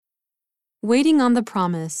Waiting on the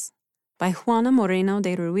Promise by Juana Moreno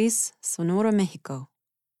de Ruiz, Sonora, Mexico.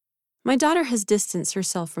 My daughter has distanced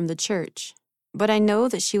herself from the church, but I know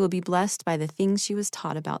that she will be blessed by the things she was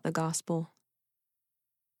taught about the gospel.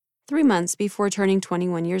 3 months before turning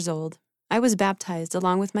 21 years old, I was baptized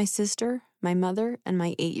along with my sister, my mother, and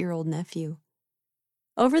my 8-year-old nephew.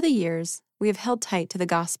 Over the years, we have held tight to the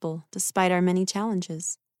gospel despite our many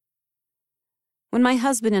challenges. When my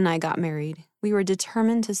husband and I got married, we were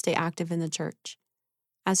determined to stay active in the church.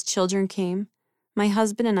 As children came, my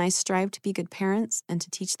husband and I strived to be good parents and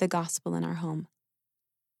to teach the gospel in our home.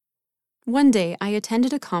 One day, I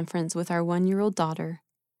attended a conference with our 1-year-old daughter.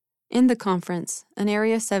 In the conference, an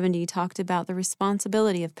Area 70 talked about the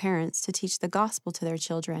responsibility of parents to teach the gospel to their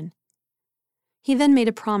children. He then made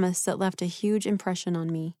a promise that left a huge impression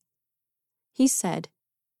on me. He said,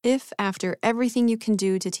 "If after everything you can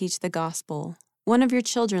do to teach the gospel, one of your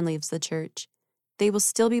children leaves the church, they will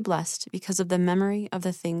still be blessed because of the memory of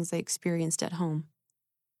the things they experienced at home."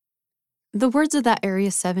 The words of that Area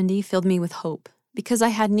 70 filled me with hope because I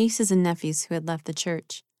had nieces and nephews who had left the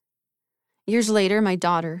church. Years later, my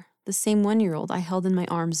daughter, the same 1-year-old I held in my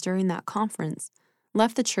arms during that conference,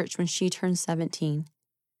 left the church when she turned 17.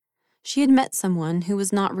 She had met someone who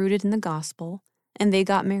was not rooted in the gospel, and they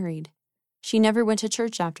got married. She never went to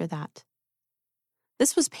church after that.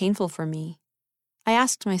 This was painful for me. I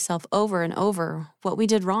asked myself over and over what we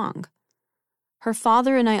did wrong. Her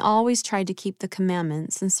father and I always tried to keep the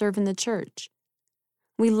commandments and serve in the church.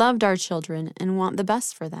 We loved our children and want the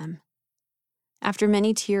best for them. After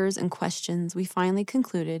many tears and questions, we finally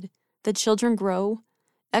concluded that children grow,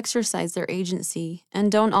 exercise their agency,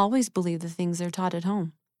 and don't always believe the things they're taught at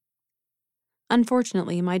home.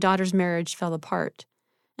 Unfortunately, my daughter's marriage fell apart,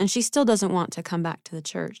 and she still doesn't want to come back to the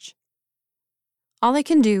church. All I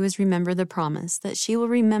can do is remember the promise that she will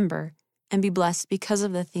remember and be blessed because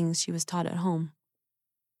of the things she was taught at home.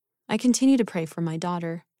 I continue to pray for my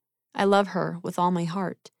daughter. I love her with all my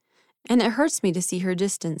heart, and it hurts me to see her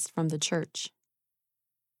distanced from the church.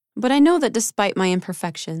 But I know that despite my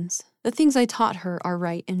imperfections, the things I taught her are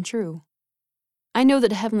right and true. I know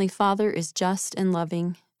that Heavenly Father is just and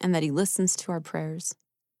loving and that He listens to our prayers.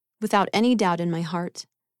 Without any doubt in my heart,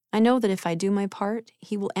 I know that if I do my part,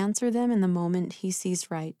 He will answer them in the moment He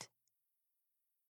sees right.